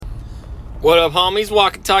What up, homies?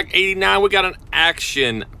 Walk and Talk 89. We got an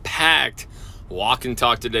action-packed Walk and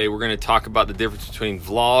Talk today. We're going to talk about the difference between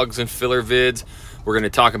vlogs and filler vids. We're going to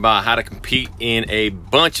talk about how to compete in a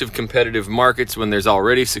bunch of competitive markets when there's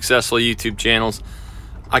already successful YouTube channels.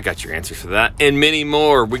 I got your answers for that and many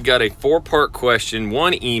more. We got a 4-part question,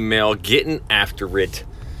 1 email, getting after it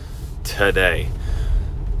today.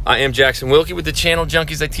 I am Jackson Wilkie with the Channel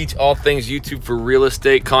Junkies. I teach all things YouTube for real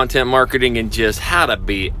estate, content marketing, and just how to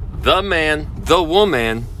be the man, the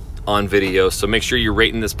woman on video. So make sure you're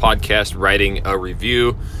rating this podcast, writing a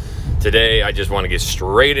review. Today, I just want to get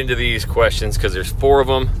straight into these questions because there's 4 of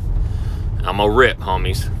them. I'm a rip,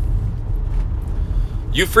 homies.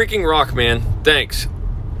 You freaking rock, man. Thanks.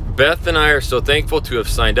 Beth and I are so thankful to have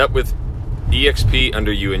signed up with EXP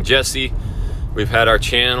under you and Jesse. We've had our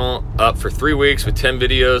channel up for 3 weeks with 10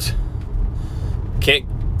 videos. Can't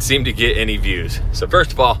seem to get any views. So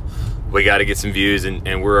first of all, we got to get some views,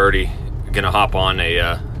 and we're already going to hop on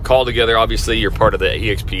a call together. Obviously, you're part of the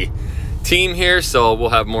EXP team here, so we'll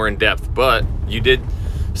have more in depth. But you did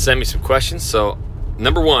send me some questions. So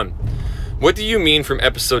number 1, what do you mean from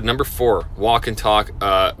episode number 4, Walk and Talk?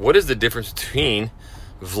 What is the difference between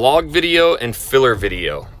vlog video and filler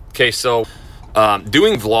video? Okay, so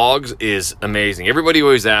doing vlogs is amazing. Everybody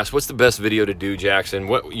always asks, what's the best video to do, Jackson?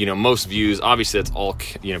 What, most views? Obviously, that's all,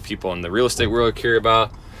 people in the real estate world care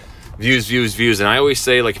about. Views. And I always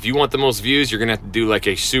say, like, if you want the most views, you're going to have to do like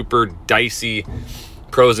a super dicey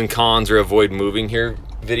pros and cons or avoid moving here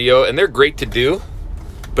video. And they're great to do.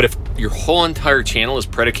 But if your whole entire channel is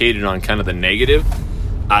predicated on kind of the negative,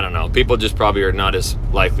 I don't know. People just probably are not as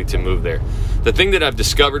likely to move there. The thing that I've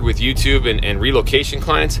discovered with YouTube and relocation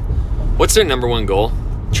clients, what's their number 1 goal?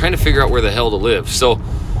 Trying to figure out where the hell to live. So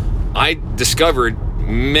I discovered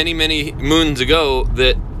many moons ago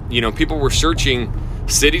that, people were searching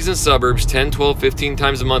cities and suburbs 10, 12, 15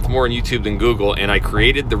 times a month more on YouTube than Google, and I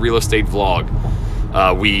created the real estate vlog.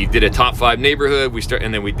 We did a top 5 neighborhood,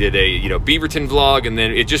 and then we did a Beaverton vlog, and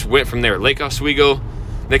then it just went from there. Lake Oswego.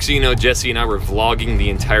 Next thing you know, Jesse and I were vlogging the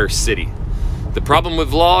entire city. The problem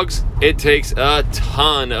with vlogs, it takes a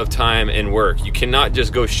ton of time and work. You cannot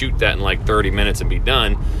just go shoot that in like 30 minutes and be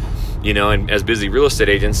done. And as busy real estate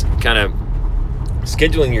agents, kind of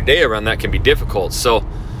scheduling your day around that can be difficult. So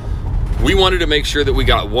we wanted to make sure that we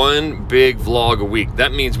got 1 big vlog a week.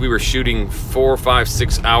 That means we were shooting 4, 5,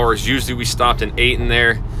 6 hours. Usually we stopped and ate in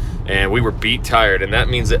there, and we were beat tired. And that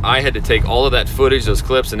means that I had to take all of that footage, those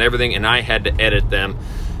clips and everything, and I had to edit them.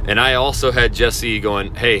 And I also had Jesse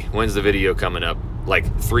going, hey, when's the video coming up?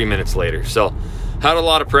 Like 3 minutes later. So had a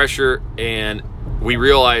lot of pressure, and we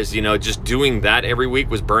realized, just doing that every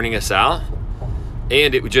week was burning us out.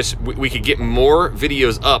 And it would we could get more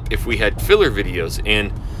videos up if we had filler videos.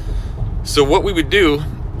 And so what we would do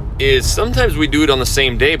is sometimes we do it on the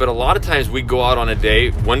same day, but a lot of times we'd go out on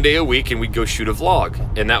 1 day a week, and we'd go shoot a vlog.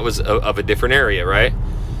 And that was of a different area, right?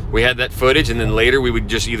 We had that footage, and then later we would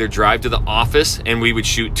just either drive to the office and we would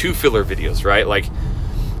shoot 2 filler videos, right? Like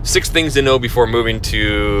 6 things to know before moving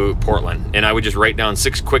to Portland. And I would just write down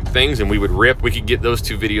 6 quick things, and we would rip. We could get those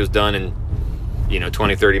 2 videos done in,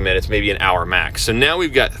 20, 30 minutes, maybe an hour max. So now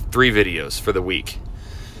we've got 3 videos for the week.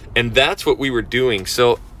 And that's what we were doing.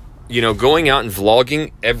 So, going out and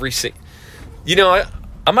vlogging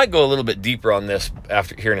I might go a little bit deeper on this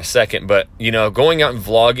after here in a second, but going out and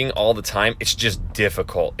vlogging all the time, it's just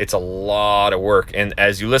difficult. It's a lot of work. And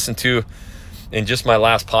as you listen to in just my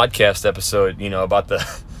last podcast episode, about the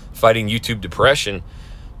fighting YouTube depression,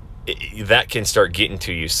 that can start getting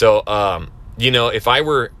to you. So, if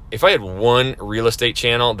I had 1 real estate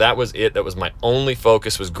channel, that was it. That was my only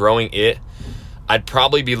focus, was growing it. I'd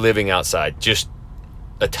probably be living outside, just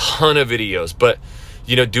a ton of videos. But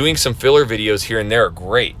doing some filler videos here and there are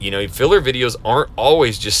great. Filler videos aren't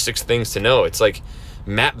always just 6 things to know. It's like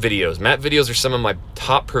map videos. Map videos are some of my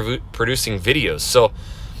top producing videos. So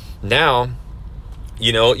now,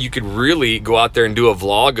 you could really go out there and do a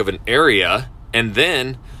vlog of an area, and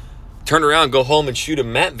then turn around, go home and shoot a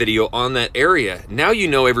map video on that area. Now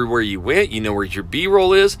everywhere you went, where your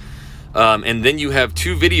B-roll is, and then you have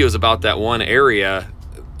 2 videos about that one area,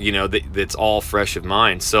 that's all fresh of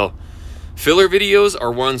mind. So filler videos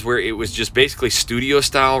are ones where it was just basically studio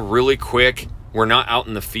style, really quick. We're not out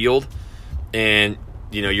in the field, and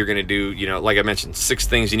you're going to do, like I mentioned, 6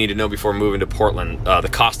 things you need to know before moving to Portland. The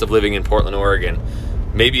cost of living in Portland, Oregon.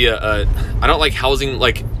 Maybe I don't like housing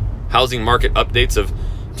market updates of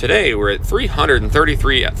today we're at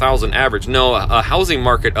 333,000 average. No, a housing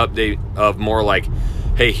market update of more like,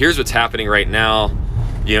 hey, here's what's happening right now.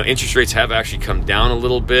 Interest rates have actually come down a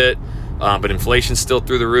little bit. But inflation's still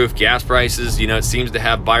through the roof. Gas prices, it seems to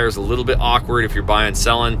have buyers a little bit awkward if you're buying,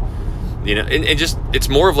 selling. You know, and just, it's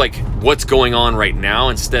more of like what's going on right now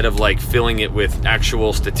instead of like filling it with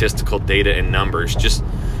actual statistical data and numbers. Just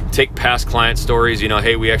take past client stories. You know,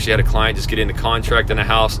 hey, we actually had a client just get into contract in a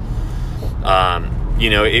house. You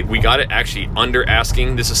know, we got it actually under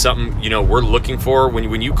asking. This is something, you know, we're looking for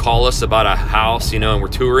when you call us about a house, you know, and we're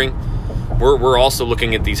touring. We're also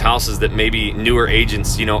looking at these houses that maybe newer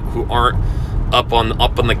agents, you know, who aren't up on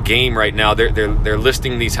the game right now. They're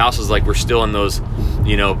listing these houses like we're still in those,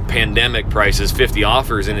 you know, pandemic prices, 50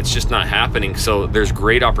 offers, and it's just not happening. So there's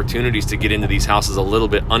great opportunities to get into these houses a little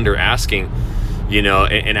bit under asking, you know,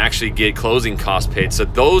 and actually get closing costs paid. So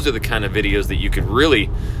those are the kind of videos that you can really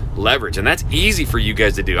leverage, and that's easy for you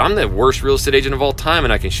guys to do. I'm the worst real estate agent of all time,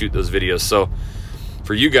 and I can shoot those videos. So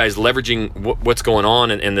for you guys, leveraging what's going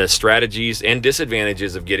on and the strategies and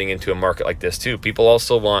disadvantages of getting into a market like this too. People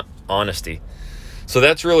also want honesty. So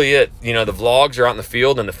that's really it. You know, the vlogs are out in the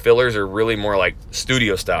field, and the fillers are really more like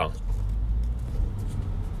studio style.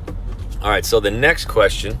 All right, so the next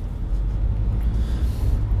question.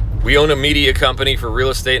 We own a media company for real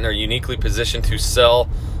estate and are uniquely positioned to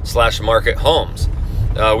sell/market homes.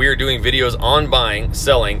 We are doing videos on buying,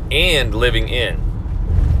 selling, and living in.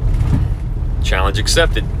 Challenge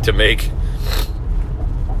accepted to make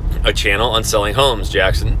a channel on selling homes,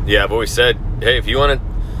 Jackson. Yeah, I've always said, hey, if you want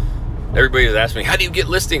to, everybody has asked me, how do you get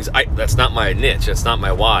listings? That's not my niche. That's not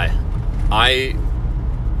my why. I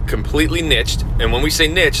completely niched. And when we say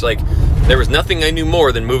niche, like, there was nothing I knew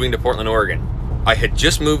more than moving to Portland, Oregon. I had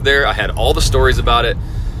just moved there. I had all the stories about it,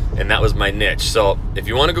 and that was my niche. So if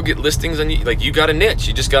you want to go get listings, you got a niche.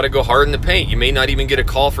 You just got to go hard in the paint. You may not even get a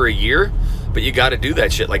call for a year, but you got to do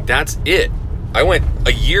that shit. Like, that's it. I went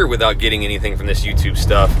a year without getting anything from this YouTube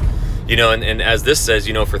stuff, you know, and as this says,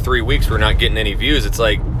 you know, for 3 weeks, we're not getting any views. It's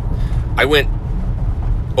like, I went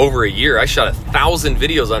over a year. I shot 1,000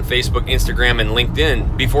 videos on Facebook, Instagram, and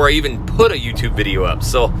LinkedIn before I even put a YouTube video up.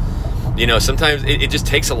 So, you know, sometimes it just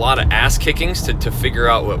takes a lot of ass kickings to figure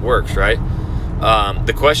out what works, right?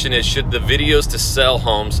 The question is, should the videos to sell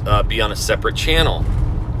homes be on a separate channel?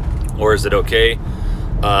 Or is it okay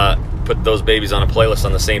put those babies on a playlist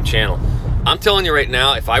on the same channel? I'm telling you right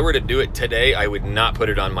now, if I were to do it today, I would not put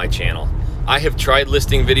it on my channel. I have tried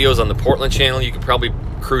listing videos on the Portland channel. You could probably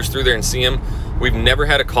cruise through there and see them. We've never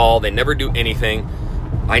had a call. They never do anything.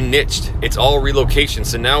 I niched. It's all relocation.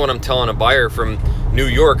 So now when I'm telling a buyer from New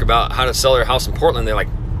York about how to sell their house in Portland, they're like,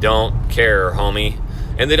 don't care, homie.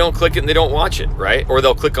 And they don't click it and they don't watch it, right? Or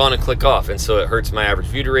they'll click on and click off. And so it hurts my average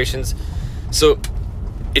view durations. So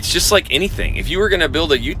it's just like anything. If you were going to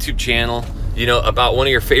build a YouTube channel, you know, about one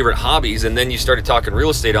of your favorite hobbies, and then you started talking real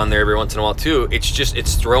estate on there every once in a while too,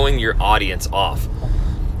 it's throwing your audience off.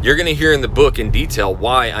 You're going to hear in the book in detail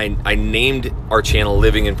why I named our channel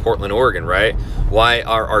Living in Portland, Oregon, right? Why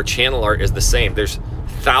our channel art is the same. There's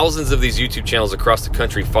thousands of these YouTube channels across the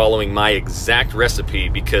country following my exact recipe,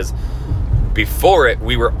 because before it,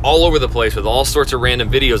 we were all over the place with all sorts of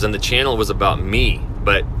random videos, and the channel was about me.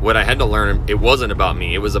 But what I had to learn, it wasn't about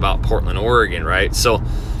me. It was about Portland, Oregon, right? So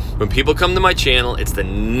when people come to my channel, it's the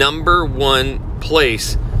 #1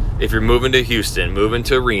 place. If you're moving to Houston, moving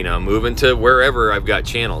to Reno, moving to wherever I've got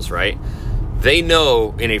channels, right? They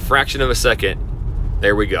know in a fraction of a second,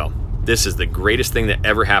 there we go. This is the greatest thing that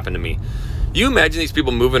ever happened to me. You imagine these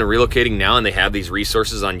people moving and relocating now, and they have these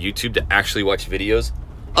resources on YouTube to actually watch videos?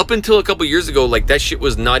 Up until a couple years ago, like, that shit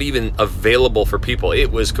was not even available for people.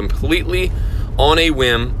 It was completely on a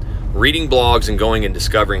whim, reading blogs and going and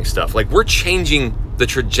discovering stuff. Like, we're changing the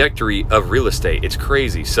trajectory of real estate. It's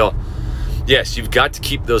crazy. So yes, you've got to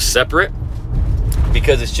keep those separate,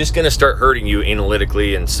 because it's just going to start hurting you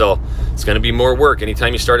analytically. And so it's going to be more work.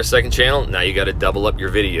 Anytime you start a second channel, now you got to double up your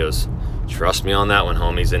videos. Trust me on that one,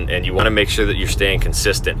 homies. And you want to make sure that you're staying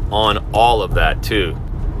consistent on all of that too.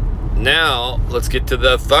 Now let's get to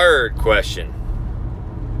the third question.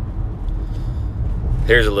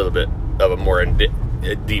 Here's a little bit of a more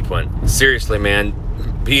deep one. Seriously, man,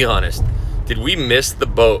 be honest. Did we miss the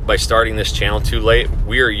boat by starting this channel too late?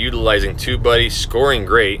 We are utilizing TubeBuddy, scoring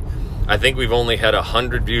great. I think we've only had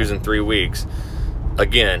 100 views in 3 weeks.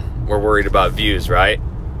 Again, we're worried about views, right?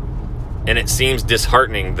 And it seems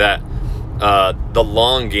disheartening that the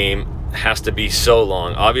long game has to be so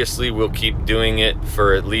long. Obviously, we'll keep doing it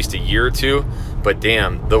for at least a year or two, but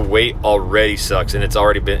damn, the wait already sucks, and it's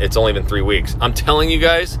only been 3 weeks. I'm telling you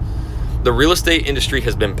guys, the real estate industry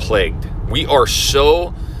has been plagued. We are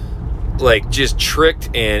so, like, just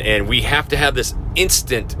tricked, and we have to have this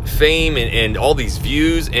instant fame and all these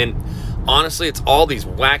views, and honestly, it's all these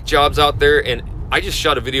whack jobs out there. And I just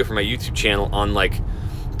shot a video for my YouTube channel on, like,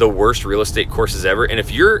 the worst real estate courses ever, and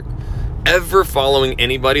if you're ever following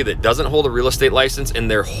anybody that doesn't hold a real estate license and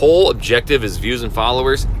their whole objective is views and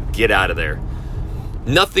followers, get out of there.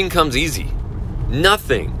 Nothing comes easy.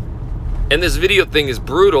 Nothing. And this video thing is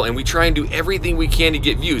brutal, and we try and do everything we can to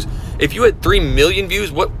get views. If you had 3 million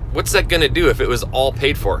views, what's that gonna do if it was all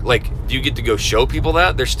paid for? Like, do you get to go show people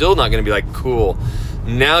that? They're still not gonna be like, cool,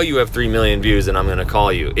 now you have 3 million views and I'm gonna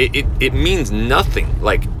call you. It means nothing.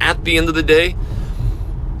 Like, at the end of the day,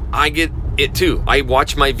 I get it too. I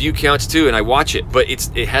watch my view counts too, and I watch it, but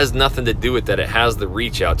it has nothing to do with that. It has the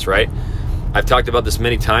reach outs, right? I've talked about this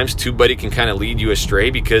many times. TubeBuddy can kind of lead you astray,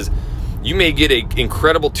 because you may get an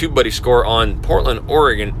incredible TubeBuddy score on Portland,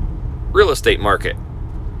 Oregon real estate market,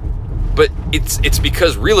 but it's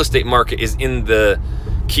because real estate market is in the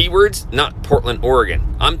keywords, not Portland,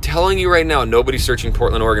 Oregon. I'm telling you right now, nobody's searching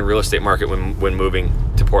Portland, Oregon real estate market when moving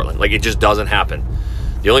to Portland. Like, it just doesn't happen.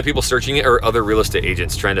 The only people searching it are other real estate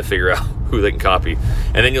agents trying to figure out who they can copy.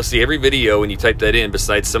 And then you'll see every video when you type that in,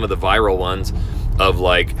 besides some of the viral ones of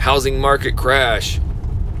like housing market crash,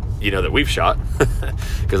 you know, that we've shot,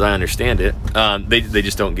 because I understand it. They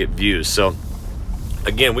just don't get views. So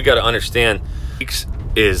again, we got to understand,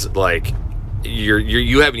 is like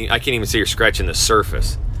you haven't. I can't even say you're scratching the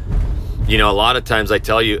surface. You know, a lot of times I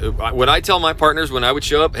tell you, when I tell my partners when I would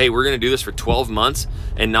show up, hey, we're going to do this for 12 months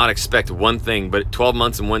and not expect one thing, but 12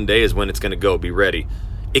 months and 1 day is when it's going to go. Be ready.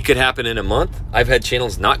 It could happen in a month. I've had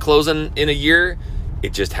channels not close in a year.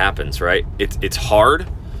 It just happens, right? It's hard,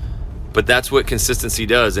 but that's what consistency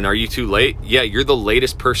does. And are you too late? Yeah, you're the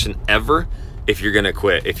latest person ever if you're going to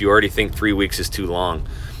quit, if you already think 3 weeks is too long.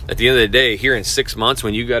 At the end of the day, here in 6 months,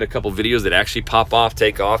 when you got a couple videos that actually pop off,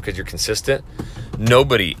 take off because you're consistent,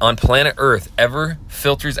 nobody on planet Earth ever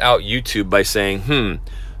filters out YouTube by saying,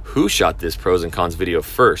 who shot this pros and cons video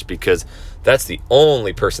first? Because that's the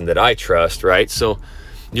only person that I trust, right? So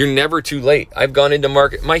you're never too late. I've gone into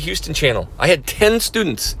market. My Houston channel, I had 10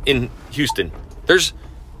 students in Houston. There's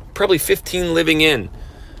probably 15 living in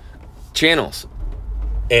channels.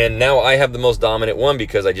 And now I have the most dominant one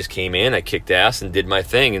because I just came in, I kicked ass and did my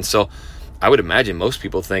thing. And so I would imagine most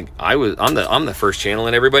people think I'm the first channel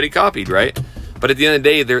and everybody copied, right? But at the end of the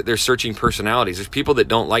day, they're searching personalities. There's people that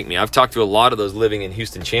don't like me. I've talked to a lot of those living in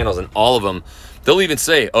Houston channels, and all of them, they'll even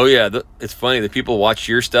say, oh yeah, it's funny, the people watched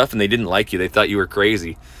your stuff and they didn't like you. They thought you were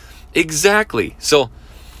crazy. Exactly. So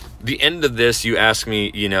the end of this, you ask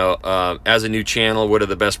me, you know, as a new channel, what are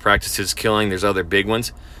the best practices killing? There's other big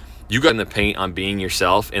ones. You got in the paint on being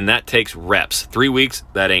yourself, and that takes reps. 3 weeks,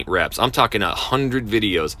 that ain't reps. I'm talking 100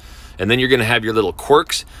 videos. And then you're going to have your little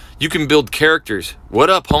quirks. You can build characters. What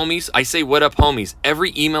up, homies? I say, what up, homies?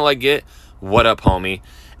 Every email I get, what up, homie?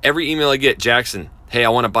 Every email I get, Jackson, hey, I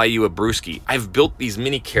want to buy you a brewski. I've built these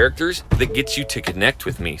mini characters that get you to connect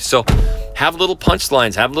with me. So have little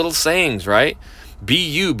punchlines, have little sayings, right? Be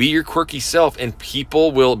you, be your quirky self, and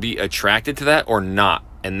people will be attracted to that or not.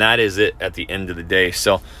 And that is it at the end of the day.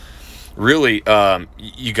 So really,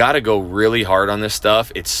 you got to go really hard on this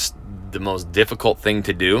stuff. It's the most difficult thing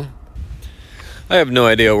to do. I have no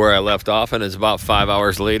idea where I left off, and it's about 5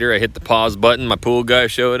 hours later. I hit the pause button. My pool guy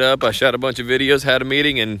showed up. I shot a bunch of videos, had a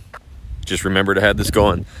meeting, and just remembered I had this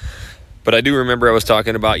going. But I do remember I was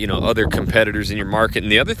talking about, you know, other competitors in your market.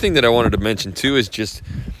 And the other thing that I wanted to mention too is just,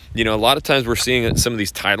 you know, a lot of times we're seeing some of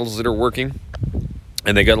these titles that are working,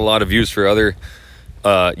 and they got a lot of views for other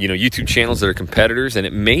you know, YouTube channels that are competitors, and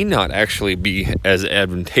it may not actually be as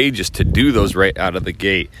advantageous to do those right out of the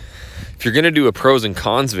gate. If you're going to do a pros and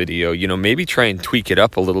cons video, you know, maybe try and tweak it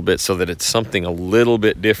up a little bit so that it's something a little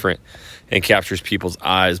bit different and captures people's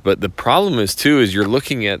eyes. But the problem is too, is you're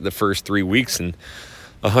looking at the first 3 weeks and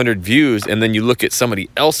 100 views, and then you look at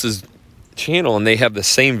somebody else's channel and they have the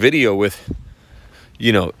same video with,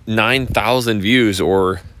 you know, 9,000 views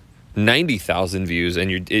or 90,000 views,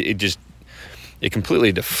 and it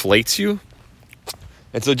completely deflates you.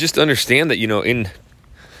 And so just understand that, you know, in,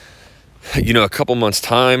 you know, a couple months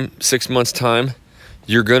time, 6 months time,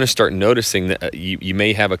 you're going to start noticing that you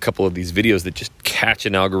may have a couple of these videos that just catch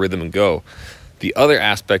an algorithm and go. The other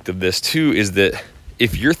aspect of this too is that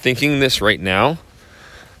if you're thinking this right now,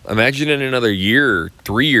 imagine in another year,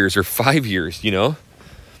 3 years, or 5 years, you know,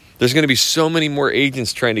 there's going to be so many more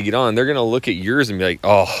agents trying to get on. They're going to look at yours and be like,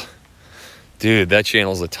 oh, dude, that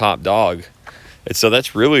channel's the top dog. And so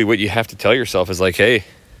that's really what you have to tell yourself is like, hey,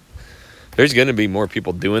 there's going to be more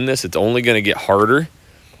people doing this. It's only going to get harder.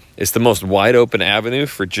 It's the most wide open avenue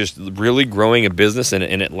for just really growing a business, and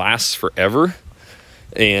it lasts forever.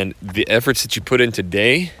 And the efforts that you put in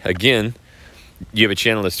today, again, you have a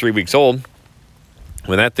channel that's 3 weeks old.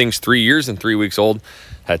 When that thing's 3 years and 3 weeks old,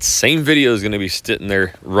 that same video is going to be sitting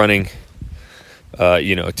there running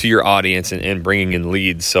to your audience and bringing in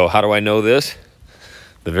leads. So how do I know this?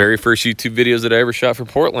 The very first YouTube videos that I ever shot for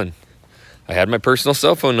Portland, I had my personal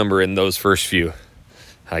cell phone number in those first few.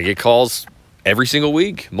 I get calls every single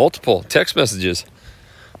week, multiple text messages.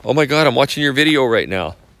 Oh my God, I'm watching your video right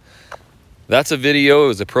now. That's a video. It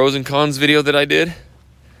was a pros and cons video that I did.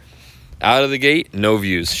 Out of the gate, no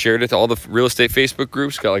views. Shared it to all the real estate Facebook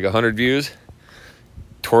groups, got like 100 views.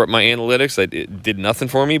 Tore up my analytics. It did nothing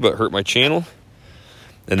for me but hurt my channel.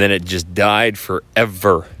 And then it just died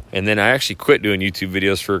forever. And then I actually quit doing YouTube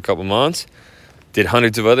videos for a couple months. Did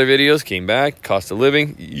hundreds of other videos, came back, cost of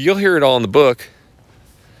living. You'll hear it all in the book.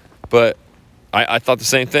 But I thought the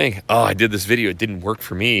same thing. Oh, I did this video. It didn't work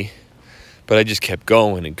for me. But I just kept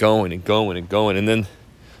going and going and going and going. And then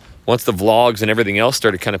once the vlogs and everything else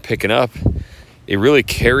started kind of picking up, it really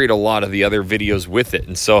carried a lot of the other videos with it.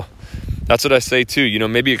 And so that's what I say too.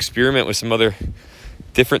 Maybe experiment with some other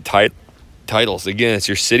different titles. Again, it's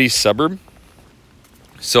your city, suburb.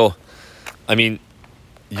 So,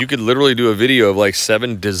 you could literally do a video of like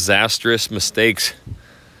 7 disastrous mistakes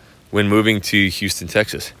when moving to Houston,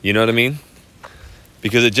 Texas. You know what I mean?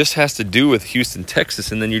 Because it just has to do with Houston,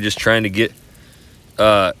 Texas, and then you're just trying to get,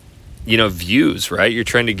 views, right? You're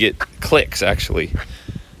trying to get clicks, actually.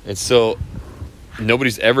 And so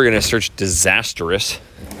nobody's ever going to search disastrous,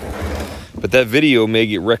 but that video may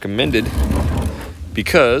get recommended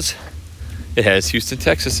because it has Houston,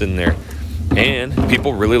 Texas in there, and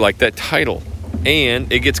people really like that title,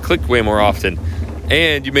 and it gets clicked way more often,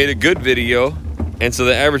 and you made a good video, and so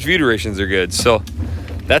the average view durations are good. So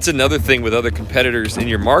that's another thing with other competitors in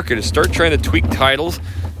your market, is start trying to tweak titles.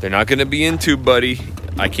 They're not going to be into, buddy.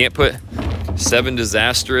 I can't put 7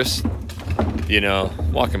 disastrous,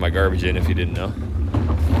 walking my garbage in if you didn't know.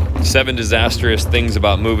 7 disastrous things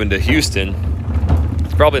about moving to Houston.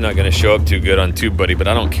 It's probably not going to show up too good on TubeBuddy, but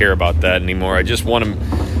I don't care about that anymore. I just want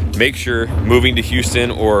to make sure moving to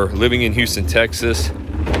Houston or living in Houston, Texas,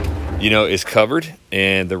 is covered.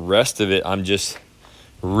 And the rest of it, I'm just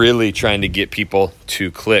really trying to get people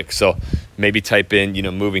to click. So maybe type in,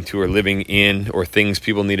 moving to or living in, or things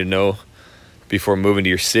people need to know before moving to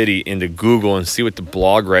your city into Google, and see what the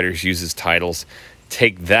blog writers use as titles.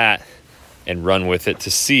 Take that and run with it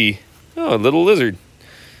to see, a little lizard,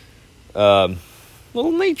 little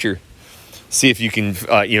nature. See if you can,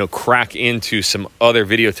 crack into some other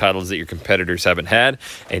video titles that your competitors haven't had,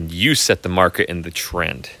 and you set the market and the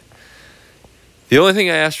trend. The only thing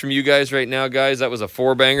I ask from you guys right now, guys, that was a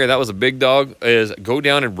 4-banger. That was a big dog, is go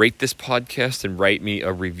down and rate this podcast and write me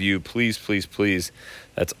a review. Please, please, please.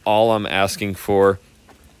 That's all I'm asking for.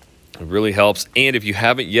 It really helps. And if you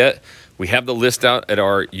haven't yet, we have the list out at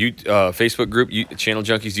our Facebook group, Channel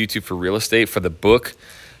Junkies YouTube for Real Estate, for the book.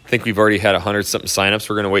 I think we've already had 100-something signups.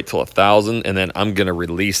 We're going to wait till 1,000, and then I'm going to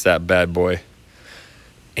release that bad boy.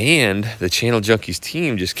 And the Channel Junkies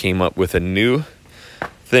team just came up with a new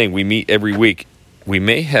thing. We meet every week. We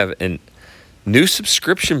may have a new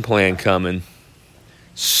subscription plan coming,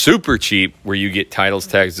 super cheap, where you get titles,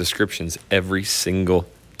 tags, descriptions every single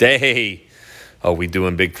day. Oh, we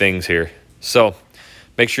doing big things here. So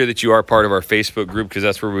make sure that you are part of our Facebook group, because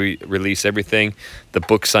that's where we release everything. The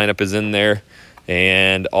book sign up is in there.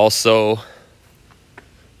 And also,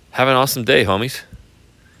 have an awesome day, homies.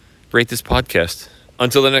 Rate this podcast.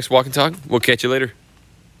 Until the next Walk and Talk, we'll catch you later.